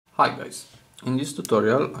Hi guys, in this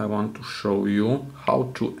tutorial I want to show you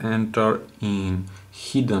how to enter in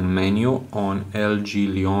hidden menu on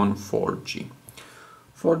LG Leon 4G.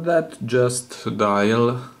 For that just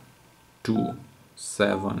dial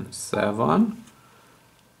 277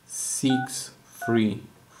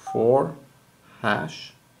 634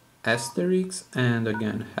 hash asterisk and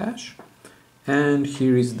again hash, and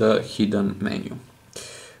here is the hidden menu.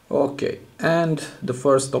 Okay, and the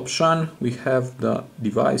first option we have the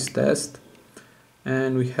device test,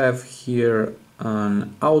 and we have here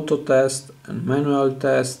an auto test, a manual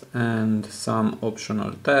test and some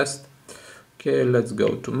optional test. Okay, let's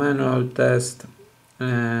go to manual test,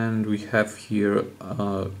 and we have here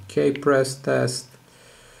a K-press test.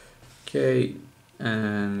 Okay,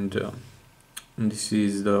 and this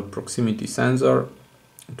is the proximity sensor.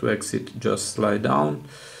 To exit, just slide down.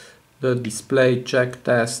 The display check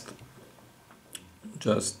test,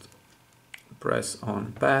 just press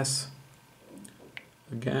on pass.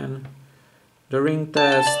 Again, the ring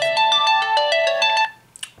test,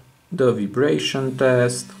 the vibration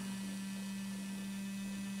test,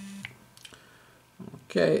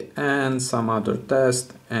 okay, and some other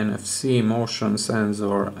test, NFC, motion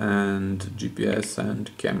sensor and GPS and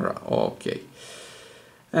camera. Okay.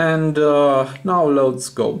 And now let's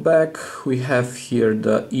go back. We have here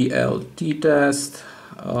the ELT test.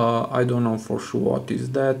 I don't know for sure what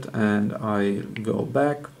is that, and I go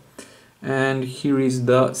back. And here is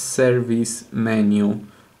the service menu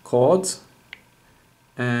codes.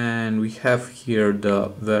 And we have here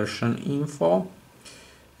the version info.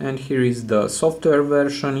 And here is the software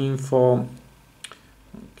version info.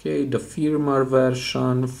 Okay, the firmware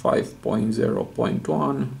version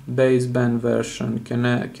 5.0.1, baseband version,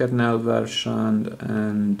 kernel version,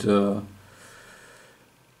 and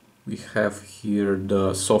we have here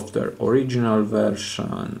the software original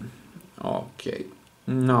version. Okay,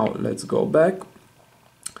 now let's go back,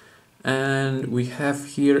 and we have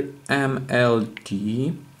here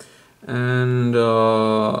MLT, and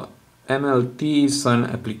MLT is an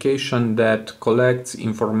application that collects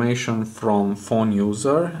information from phone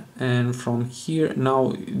user, and from here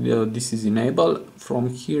now this is enabled. From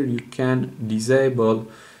here you can disable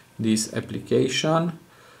this application,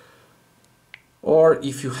 or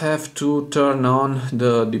if you have to turn on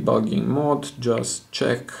the debugging mode, just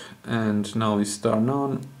check, and now it's turned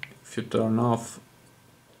on. If you turn off,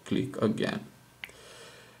 click again.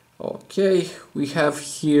 Okay, we have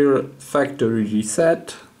here factory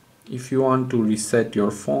reset. If you want to reset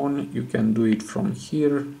your phone, you can do it from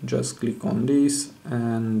here. Just click on this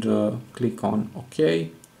and click on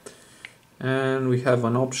OK. And we have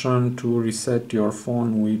an option to reset your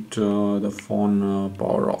phone with the phone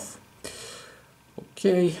power off.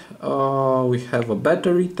 Okay, we have a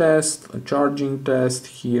battery test, a charging test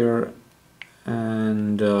here,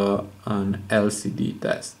 and an LCD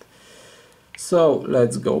test. So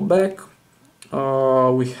let's go back.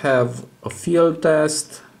 We have a field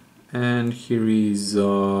test. And here is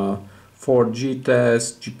 4G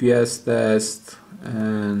test, GPS test,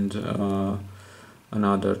 and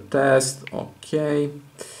another test. Okay,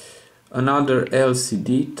 another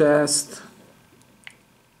LCD test.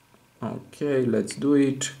 Okay, let's do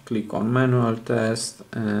it. Click on manual test,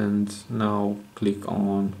 and now click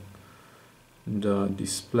on the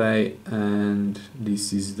display, and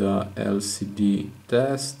this is the LCD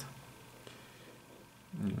test.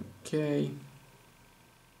 Okay.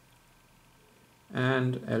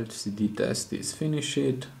 And LCD test is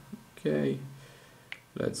finished. Okay,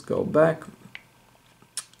 let's go back,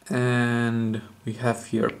 and we have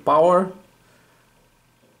here power,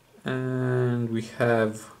 and we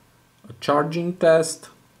have a charging test.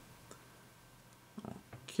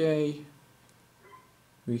 Okay,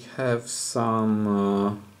 we have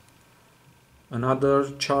some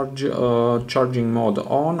another charging mode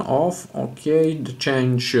on off. Okay, the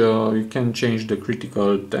change you can change the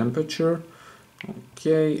critical temperature.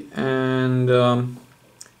 Okay, and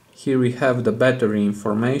here we have the battery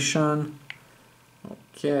information.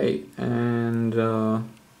 Okay, and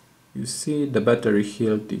you see the battery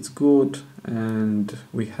health is good, and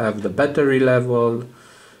we have the battery level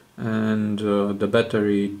and the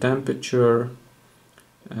battery temperature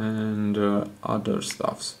and other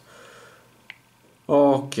stuffs.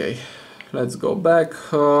 Okay, let's go back.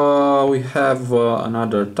 We have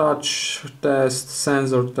another touch test,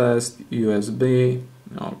 sensor test, USB,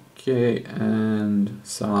 okay, and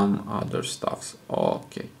some other stuffs.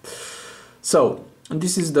 Okay, so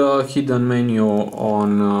this is the hidden menu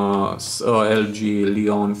on LG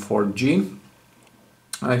Leon 4G.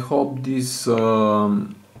 I hope this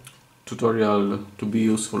tutorial to be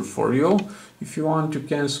useful for you. If you want, you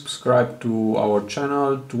can subscribe to our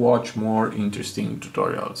channel to watch more interesting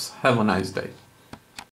tutorials. Have a nice day.